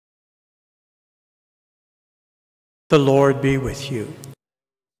The Lord be with you.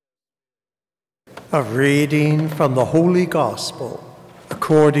 A reading from the Holy Gospel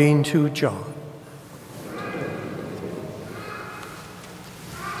according to John.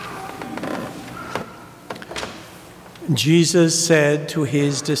 Jesus said to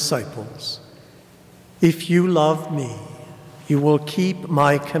his disciples, "If you love me, you will keep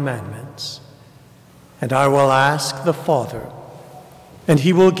my commandments, and I will ask the Father, and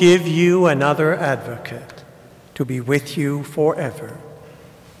he will give you another advocate to be with you forever.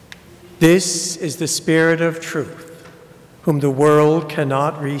 This is the Spirit of truth, whom the world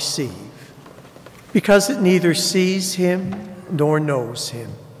cannot receive, because it neither sees him nor knows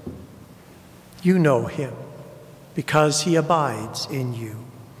him. You know him, because he abides in you,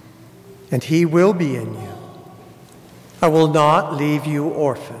 and he will be in you. I will not leave you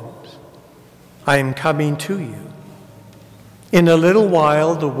orphaned. I am coming to you. In a little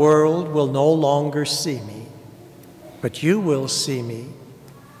while the world will no longer see me, but you will see me.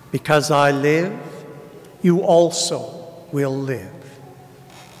 Because I live, you also will live.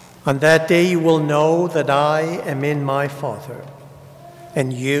 On that day you will know that I am in my Father,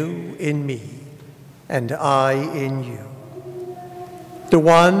 and you in me, and I in you. The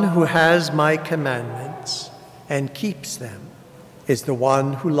one who has my commandments and keeps them is the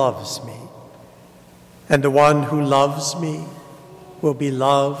one who loves me. And the one who loves me will be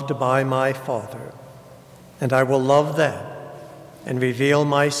loved by my Father, and I will love them and reveal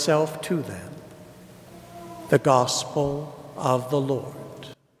myself to them." The Gospel of the Lord.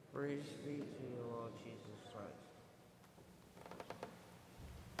 Praise be to you, Lord Jesus Christ.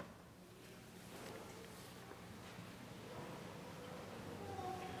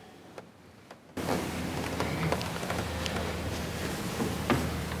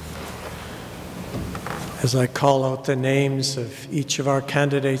 As I call out the names of each of our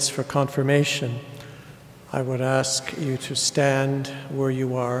candidates for confirmation, I would ask you to stand where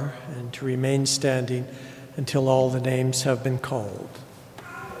you are and to remain standing until all the names have been called.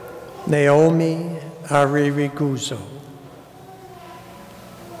 Naomi Aririguzo,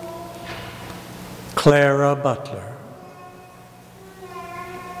 Clara Butler,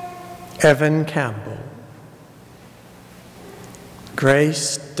 Evan Campbell,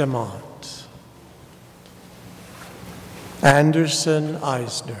 Grace DeMont, Anderson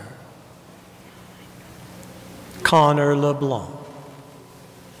Eisner, Connor LeBlanc,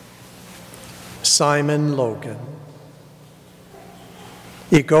 Simon Logan,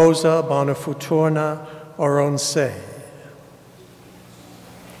 Igoza Bonafuturna Oronse,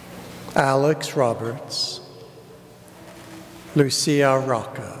 Alex Roberts, Lucia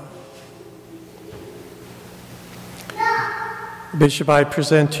Rocca. Bishop, I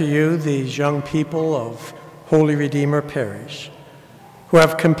present to you these young people of Holy Redeemer Parish who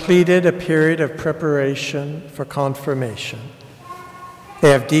have completed a period of preparation for confirmation. They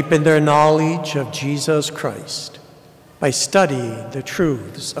have deepened their knowledge of Jesus Christ by studying the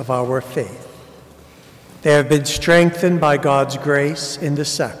truths of our faith. They have been strengthened by God's grace in the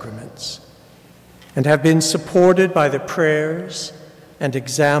sacraments and have been supported by the prayers and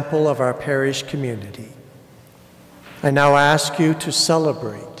example of our parish community. I now ask you to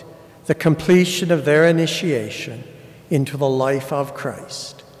celebrate the completion of their initiation into the life of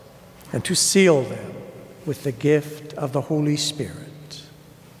Christ and to seal them with the gift of the Holy Spirit.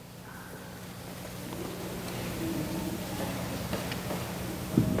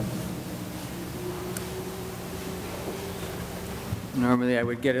 Normally I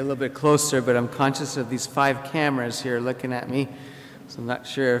would get a little bit closer, but I'm conscious of these 5 cameras here looking at me, so I'm not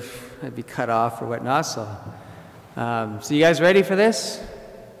sure if I'd be cut off or whatnot. So you guys ready for this?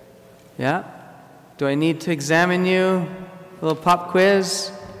 Yeah? Do I need to examine you? A little pop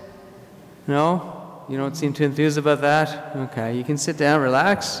quiz? No? You don't seem too enthused about that? Okay, you can sit down,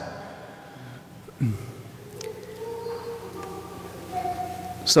 relax.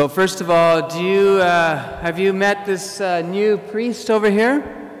 So first of all, have you met this new priest over here?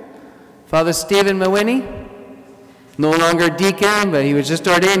 Father Stephen Mawini? No longer deacon, but he was just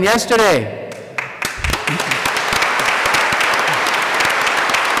ordained yesterday.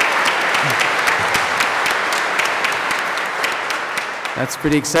 That's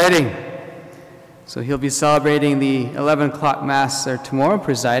pretty exciting. So he'll be celebrating the 11 o'clock Mass tomorrow,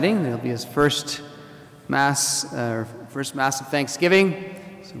 presiding. It'll be his first Mass of Thanksgiving.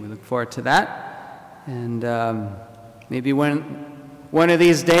 So we look forward to that. And maybe one of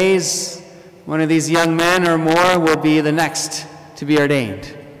these days, one of these young men or more will be the next to be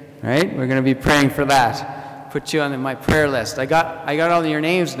ordained. Right? We're going to be praying for that. Put you on my prayer list. I got all of your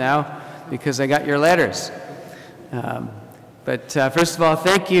names now because I got your letters. But first of all,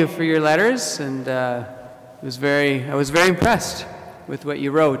 thank you for your letters, and I was very impressed with what you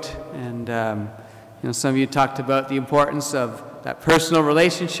wrote. And some of you talked about the importance of that personal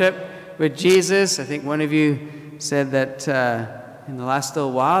relationship with Jesus. I think one of you said that in the last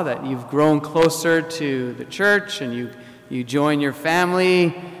little while that you've grown closer to the church, and you join your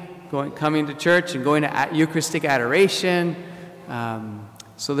family, coming to church and going to Eucharistic adoration.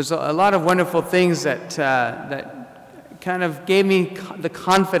 So there's a lot of wonderful things that kind of gave me the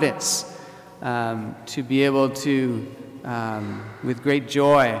confidence to be able to, with great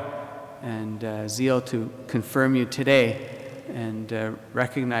joy and zeal, to confirm you today and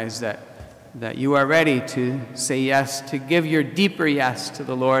recognize that you are ready to say yes, to give your deeper yes to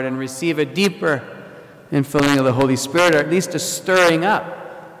the Lord and receive a deeper infilling of the Holy Spirit, or at least a stirring up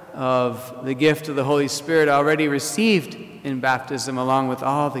of the gift of the Holy Spirit already received in baptism, along with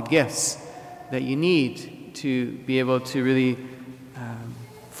all the gifts that you need to be able to really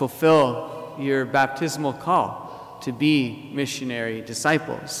fulfill your baptismal call to be missionary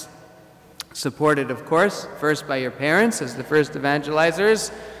disciples. Supported, of course, first by your parents as the first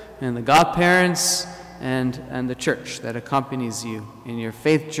evangelizers, and the godparents, and the church that accompanies you in your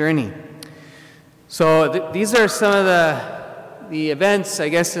faith journey. So these are some of the events, I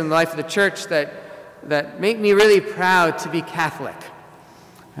guess, in the life of the church that make me really proud to be Catholic.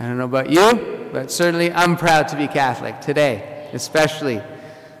 I don't know about you, but certainly I'm proud to be Catholic today, especially.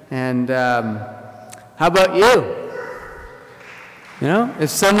 And how about you? You know, if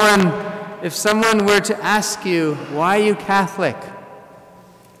someone were to ask you, why are you Catholic?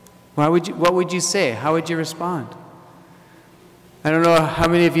 What would you say? How would you respond? I don't know how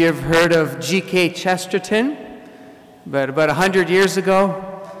many of you have heard of G.K. Chesterton, but about 100 years ago,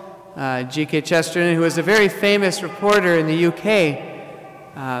 G.K. Chesterton, who was a very famous reporter in the UK,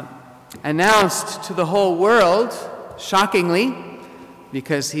 announced to the whole world, shockingly,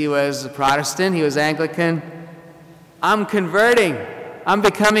 because he was a Protestant, he was Anglican, I'm converting, I'm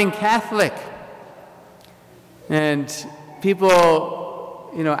becoming Catholic. And people,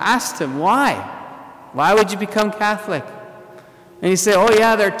 asked him, why? Why would you become Catholic? And he said, oh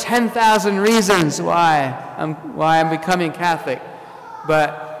yeah, there are 10,000 reasons why I'm becoming Catholic.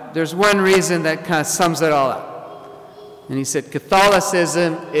 But there's one reason that kind of sums it all up. And he said,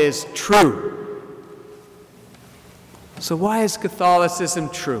 Catholicism is true. So why is Catholicism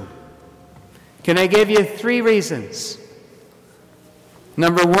true? Can I give you 3 reasons?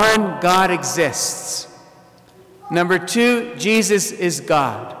 Number 1, God exists. Number 2, Jesus is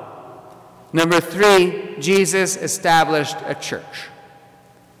God. Number 3, Jesus established a church.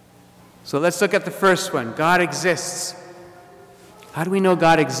 So let's look at the first one. God exists. How do we know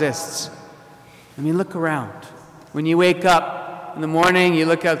God exists? I mean, look around. When you wake up in the morning, you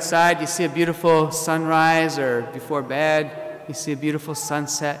look outside, you see a beautiful sunrise, or before bed, you see a beautiful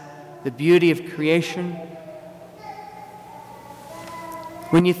sunset, the beauty of creation.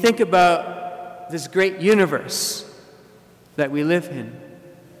 When you think about this great universe that we live in,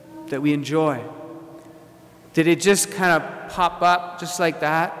 that we enjoy, did it just kind of pop up just like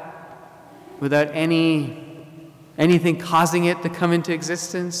that without anything causing it to come into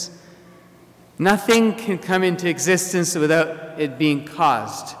existence? Nothing can come into existence without it being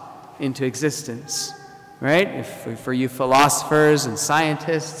caused into existence, right? For you philosophers and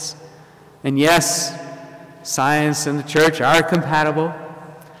scientists, and yes, science and the church are compatible,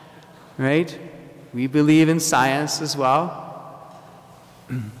 right? We believe in science as well.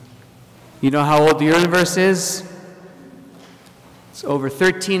 You know how old the universe is? It's over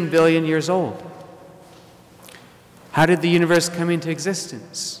 13 billion years old. How did the universe come into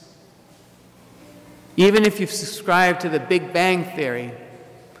existence? Even if you subscribe to the Big Bang theory,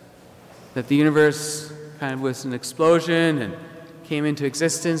 that the universe kind of was an explosion and came into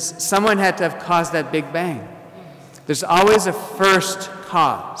existence, someone had to have caused that Big Bang. There's always a first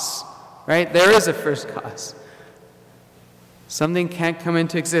cause, right? There is a first cause. Something can't come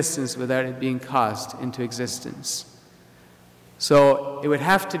into existence without it being caused into existence. So it would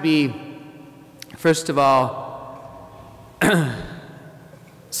have to be, first of all,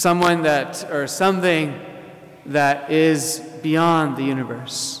 something that is beyond the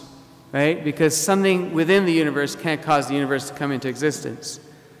universe, right? Because something within the universe can't cause the universe to come into existence.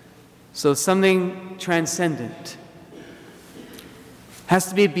 So something transcendent has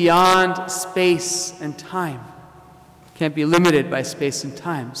to be beyond space and time. Can't be limited by space and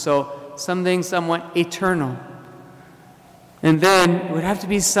time. So something somewhat eternal. And then it would have to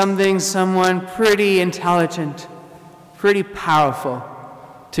be someone pretty intelligent, pretty powerful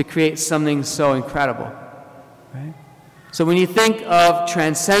to create something so incredible, right? So when you think of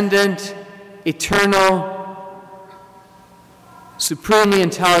transcendent, eternal, supremely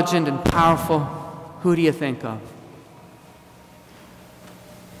intelligent and powerful, who do you think of?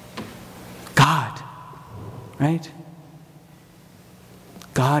 God, right?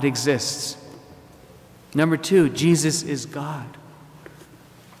 God exists. Number two, Jesus is God.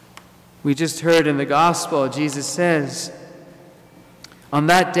 We just heard in the gospel, Jesus says, on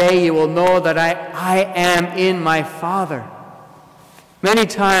that day you will know that I am in my Father. Many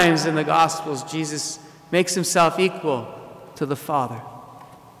times in the Gospels, Jesus makes himself equal to the Father.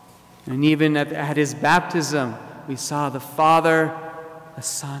 And even at his baptism, we saw the Father, the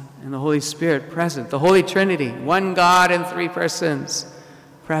Son, and the Holy Spirit present. The Holy Trinity, one God in three persons,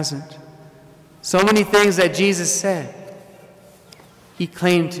 present. So many things that Jesus said, he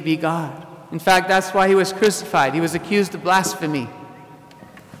claimed to be God. In fact, that's why he was crucified. He was accused of blasphemy,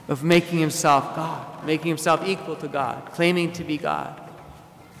 of making himself God, making himself equal to God, claiming to be God.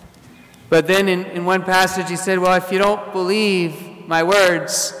 But then in one passage he said, well, if you don't believe my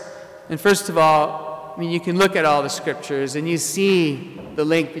words, and first of all, I mean, you can look at all the scriptures and you see the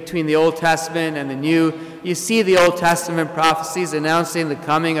link between the Old Testament and the New. You see the Old Testament prophecies announcing the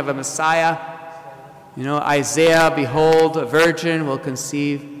coming of a Messiah. You know, Isaiah, behold, a virgin will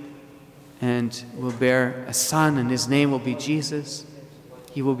conceive and will bear a son, and his name will be Jesus.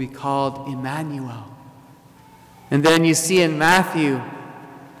 He will be called Emmanuel. And then you see in Matthew's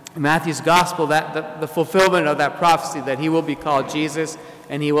gospel, that the fulfillment of that prophecy, that he will be called Jesus,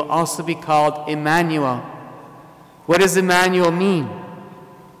 and he will also be called Emmanuel. What does Emmanuel mean?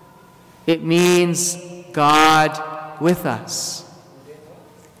 It means God with us.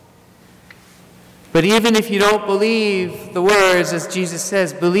 But even if you don't believe the words, as Jesus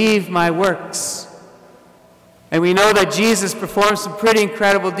says, believe my works. And we know that Jesus performed some pretty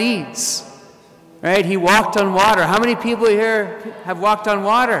incredible deeds. Right? He walked on water. How many people here have walked on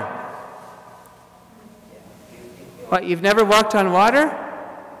water? What, you've never walked on water?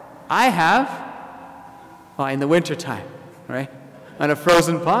 I have. Well, in the wintertime, right? On a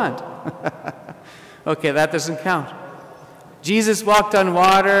frozen pond. Okay, that doesn't count. Jesus walked on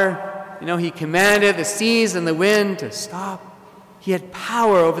water. You know, he commanded the seas and the wind to stop. He had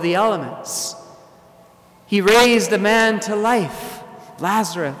power over the elements. He raised a man to life,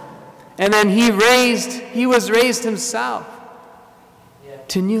 Lazarus. And then he was raised himself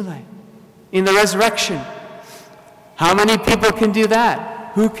to new life in the resurrection. How many people can do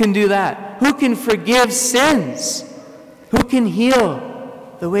that? Who can do that? Who can forgive sins? Who can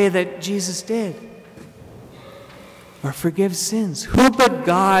heal the way that Jesus did? Or forgive sins? Who but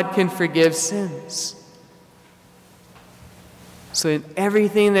God can forgive sins? So in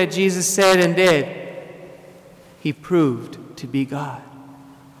everything that Jesus said and did, he proved to be God.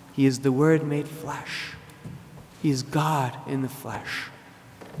 He is the Word made flesh. He is God in the flesh.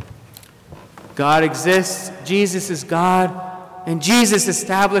 God exists, Jesus is God, and Jesus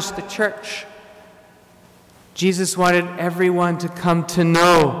established the church. Jesus wanted everyone to come to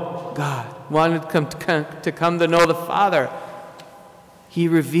know God, wanted to come to know the Father. He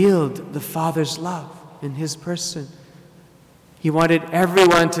revealed the Father's love in his person. He wanted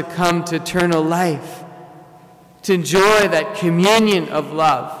everyone to come to eternal life, to enjoy that communion of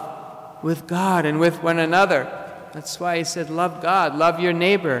love with God and with one another. That's why he said, love God, love your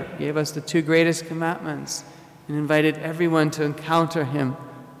neighbor. He gave us the two greatest commandments and invited everyone to encounter him.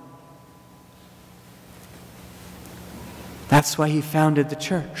 That's why he founded the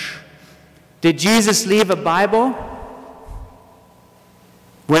church. Did Jesus leave a Bible?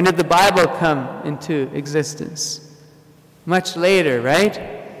 When did the Bible come into existence? Much later,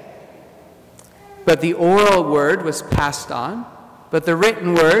 right? But the oral word was passed on, but the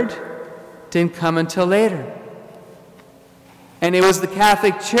written word didn't come until later. And it was the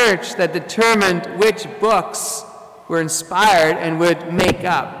Catholic Church that determined which books were inspired and would make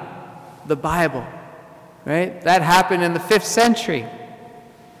up the Bible. Right? That happened in the 5th century.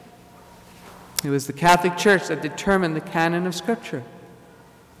 It was the Catholic Church that determined the canon of Scripture.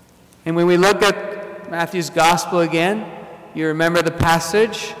 And when we look at Matthew's Gospel again, you remember the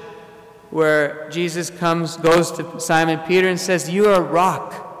passage where Jesus goes to Simon Peter and says, "You are a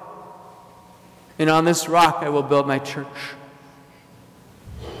rock, and on this rock I will build my church."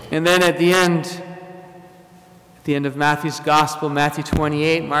 And then at the end of Matthew's Gospel, Matthew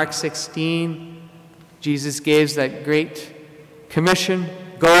 28, Mark 16, Jesus gives that great commission,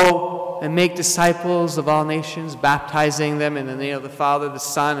 go and make disciples of all nations, baptizing them in the name of the Father, the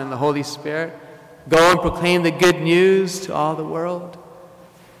Son, and the Holy Spirit. Go and proclaim the good news to all the world.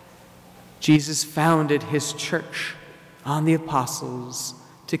 Jesus founded his church on the apostles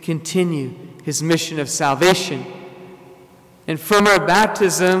to continue his mission of salvation. And from our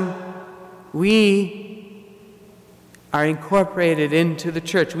baptism, we are incorporated into the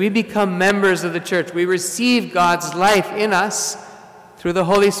church. We become members of the church. We receive God's life in us through the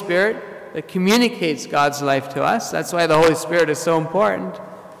Holy Spirit that communicates God's life to us. That's why the Holy Spirit is so important,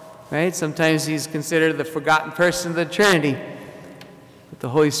 right? Sometimes he's considered the forgotten person of the Trinity. But the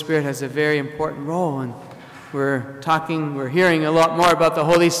Holy Spirit has a very important role, and we're hearing a lot more about the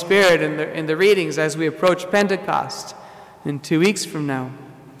Holy Spirit in the readings as we approach Pentecost in 2 weeks from now.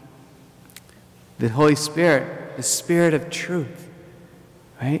 The Holy Spirit, the Spirit of truth,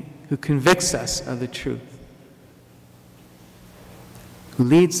 right? Who convicts us of the truth, who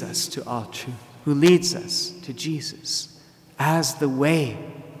leads us to all truth, who leads us to Jesus as the way,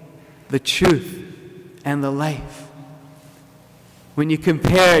 the truth, and the life. When you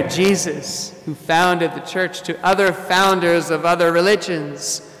compare Jesus, who founded the church, to other founders of other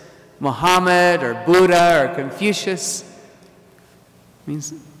religions, Muhammad or Buddha or Confucius, it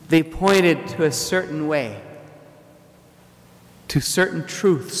means they pointed to a certain way, to certain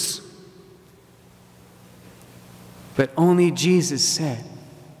truths. But only Jesus said,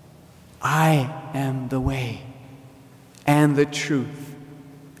 I am the way and the truth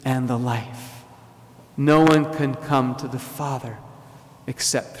and the life. No one can come to the Father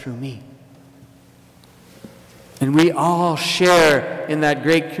except through me. And we all share in that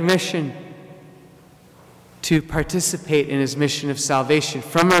great commission to participate in his mission of salvation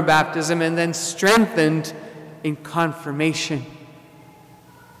from our baptism, and then strengthened in confirmation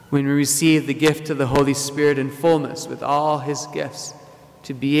when we receive the gift of the Holy Spirit in fullness with all his gifts,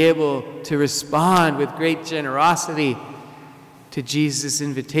 to be able to respond with great generosity to Jesus'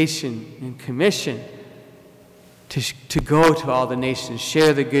 invitation and commission to go to all the nations,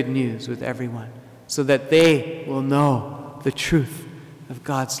 share the good news with everyone, so that they will know the truth of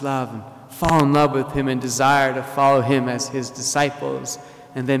God's love and fall in love with him and desire to follow him as his disciples,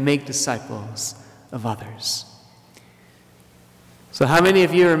 and then make disciples of others. So how many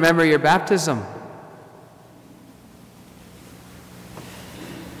of you remember your baptism?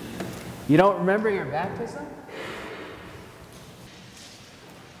 You don't remember your baptism?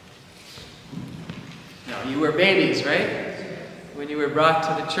 No, you were babies, right? When you were brought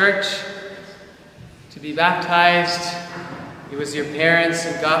to the church to be baptized, it was your parents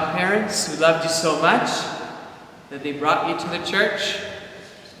and godparents who loved you so much that they brought you to the church.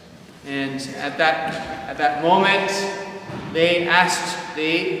 And at that moment, they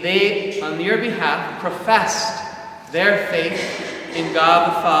on your behalf, professed their faith in God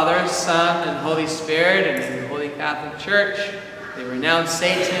the Father, Son, and Holy Spirit, and in the Holy Catholic Church. They renounced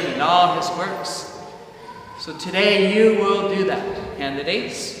Satan and all his works. So today you will do that,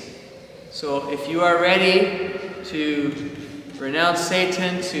 candidates. So if you are ready to renounce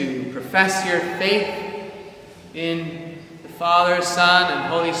Satan, to profess your faith in the Father, Son, and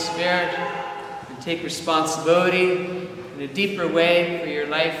Holy Spirit, and take responsibility in a deeper way for your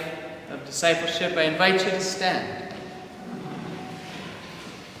life of discipleship, I invite you to stand.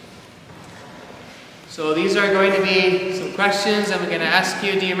 So these are going to be some questions I'm going to ask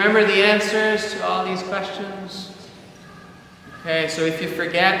you. Do you remember the answers to all these questions? Okay, so if you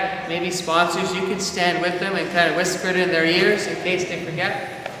forget, maybe sponsors, you can stand with them and kind of whisper it in their ears in case they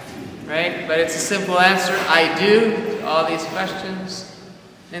forget. Right? But it's a simple answer, I do, to all these questions.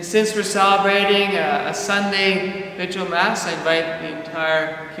 And since we're celebrating a Sunday Vigil Mass, I invite the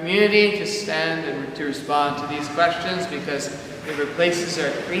entire community to stand and to respond to these questions, because it replaces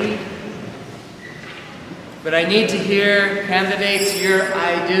our creed. But I need to hear, candidates, your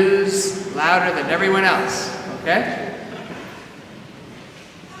I do's louder than everyone else, okay?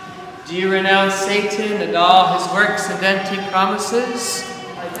 Do you renounce Satan and all his works and empty promises?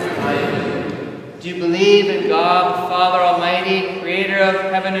 I do. Do you believe in God, the Father Almighty, creator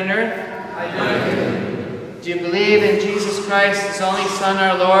of heaven and earth? I do. Do you believe in Jesus Christ, his only Son,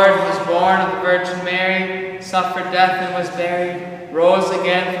 our Lord, who was born of the Virgin Mary, suffered death and was buried, rose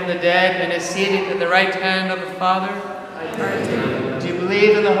again from the dead, and is seated at the right hand of the Father? I do. Do you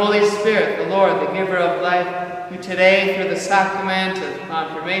believe in the Holy Spirit, the Lord, the giver of life, who today, through the sacrament of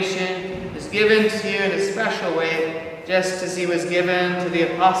confirmation, is given to you in a special way, just as he was given to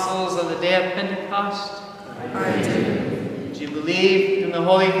the apostles on the day of Pentecost? I do. Do you believe in the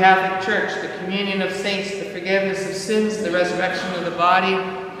Holy Catholic Church, the communion of saints, the forgiveness of sins, the resurrection of the body,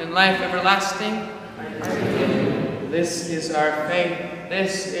 and life everlasting? I do. This is our faith.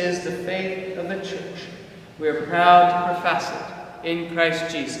 This is the faith of the Church. We are proud to profess it in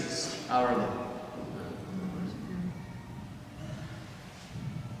Christ Jesus, our Lord.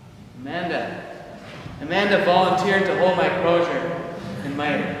 Amanda volunteered to hold my crozier and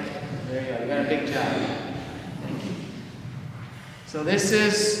miter. There you go. You got a big job. Thank you. So this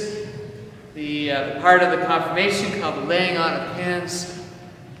is the part of the confirmation called the laying on of hands,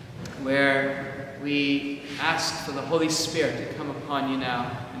 where we ask for the Holy Spirit to come upon you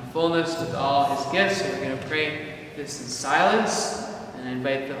now in fullness with all his gifts. So we're going to pray this in silence, and I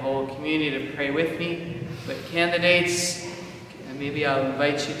invite the whole community to pray with me. But candidates, maybe I'll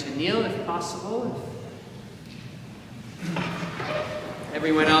invite you to kneel if possible.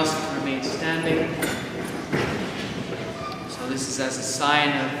 Everyone else can remain standing. So this is as a sign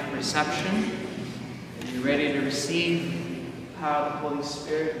of reception. Are you ready to receive the power of the Holy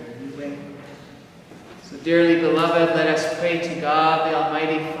Spirit in a new way? So dearly beloved, let us pray to God, the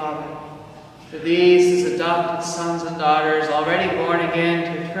Almighty Father, for these, his adopted sons and daughters, already born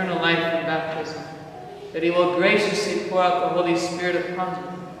again to eternal life in baptism, that he will graciously pour out the Holy Spirit upon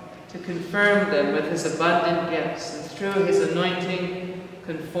them, to confirm them with his abundant gifts, and through his anointing,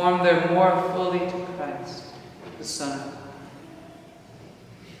 conform them more fully to Christ, the Son of God.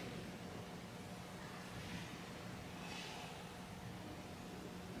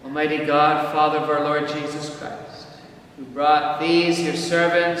 Almighty God, Father of our Lord Jesus Christ, who brought these, your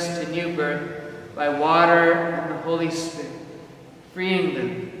servants, to new birth by water and the Holy Spirit, freeing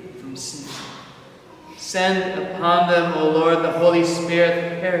them from sin. Send upon them, O Lord, the Holy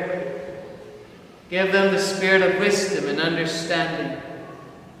Spirit, the Paraclete. Give them the spirit of wisdom and understanding,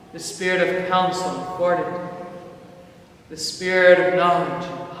 the spirit of counsel and fortitude, the spirit of knowledge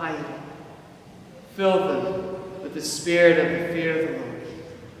and piety. Fill them with the spirit of the fear of the Lord.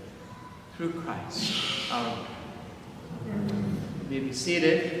 Through Christ our Lord. You may be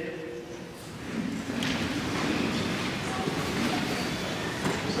seated.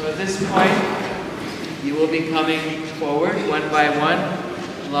 So at this point, you will be coming forward one by one,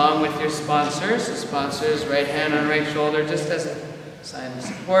 along with your sponsors. The sponsors, right hand on right shoulder, just as a sign of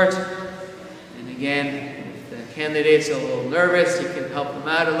support. And again, if the candidate's a little nervous, you can help them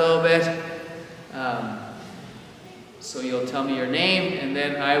out a little bit. So you'll tell me your name, and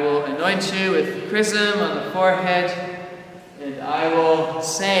then I will anoint you with chrism on the forehead, and I will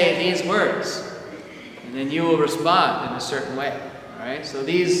say these words, and then you will respond in a certain way. All right? So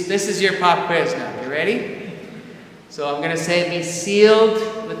this is your pop quiz now. You ready? So I'm going to say, be sealed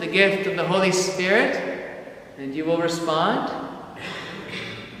with the gift of the Holy Spirit, and you will respond.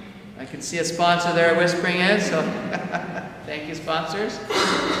 I can see a sponsor there whispering in, so thank you, sponsors.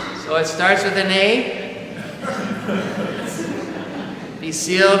 So it starts with an A. Be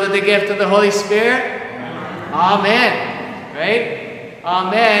sealed with the gift of the Holy Spirit. Amen. Right?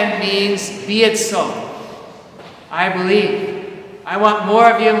 Amen means be it so. I believe. I want more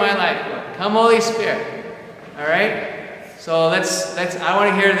of you in my life, Lord. Come, Holy Spirit. All right? So I want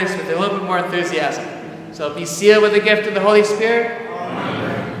to hear this with a little bit more enthusiasm. So be sealed with the gift of the Holy Spirit.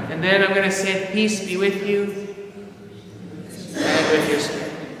 Amen. And then I'm going to say, peace be with you and with your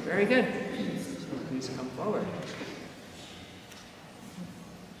spirit. Very good. Please come forward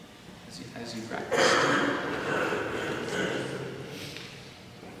as you practice.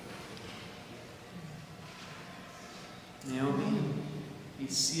 Naomi, be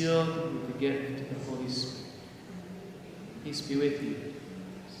sealed with the gift of the Holy Spirit. Peace be with you.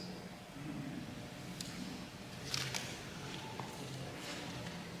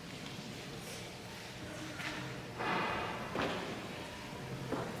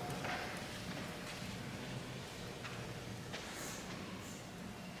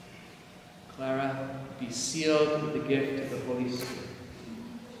 Clara, be sealed with the gift of the Holy Spirit.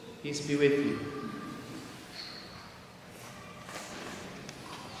 Peace be with you.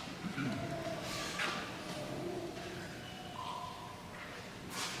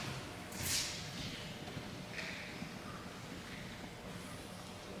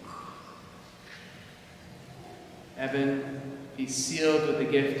 Evan, be sealed with the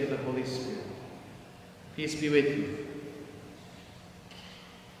gift of the Holy Spirit. Peace be with you.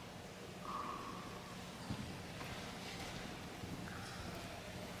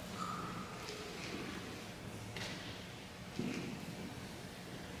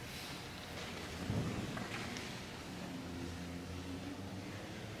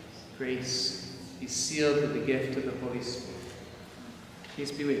 Grace, be sealed with the gift of the Holy Spirit.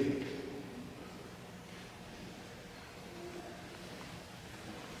 Peace be with you.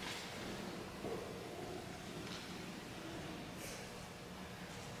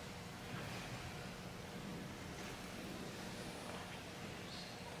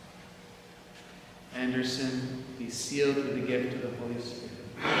 Anderson, be sealed with the gift of the Holy Spirit.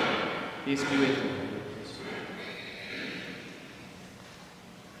 Peace be with you.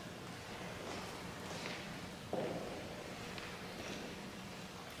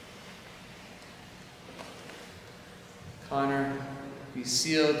 Connor, be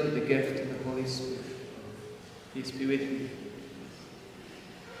sealed with the gift of the Holy Spirit. Peace be with you.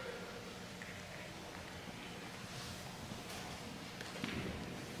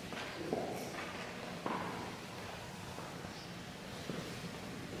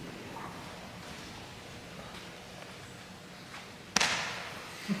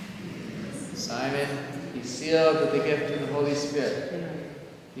 Simon, be sealed with the gift of the Holy Spirit.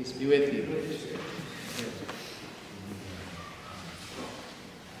 Peace be with you.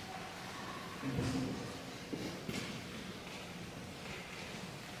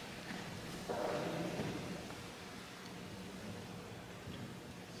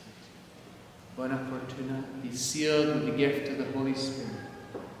 Bona Fortuna, be sealed with the gift of the Holy Spirit.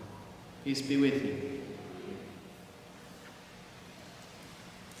 Peace be with you.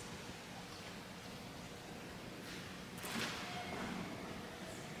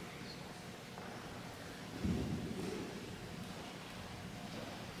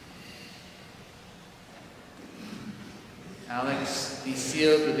 Alex, be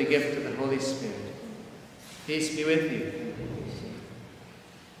sealed with the gift of the Holy Spirit. Peace be with you.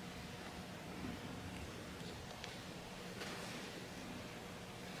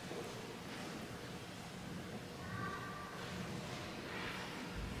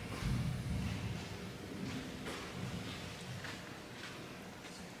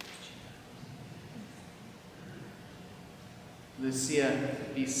 Lucia,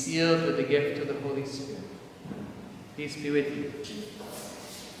 be sealed with the gift of the Holy Spirit. Peace be with you.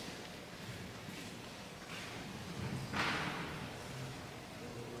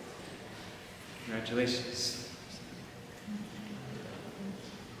 Congratulations.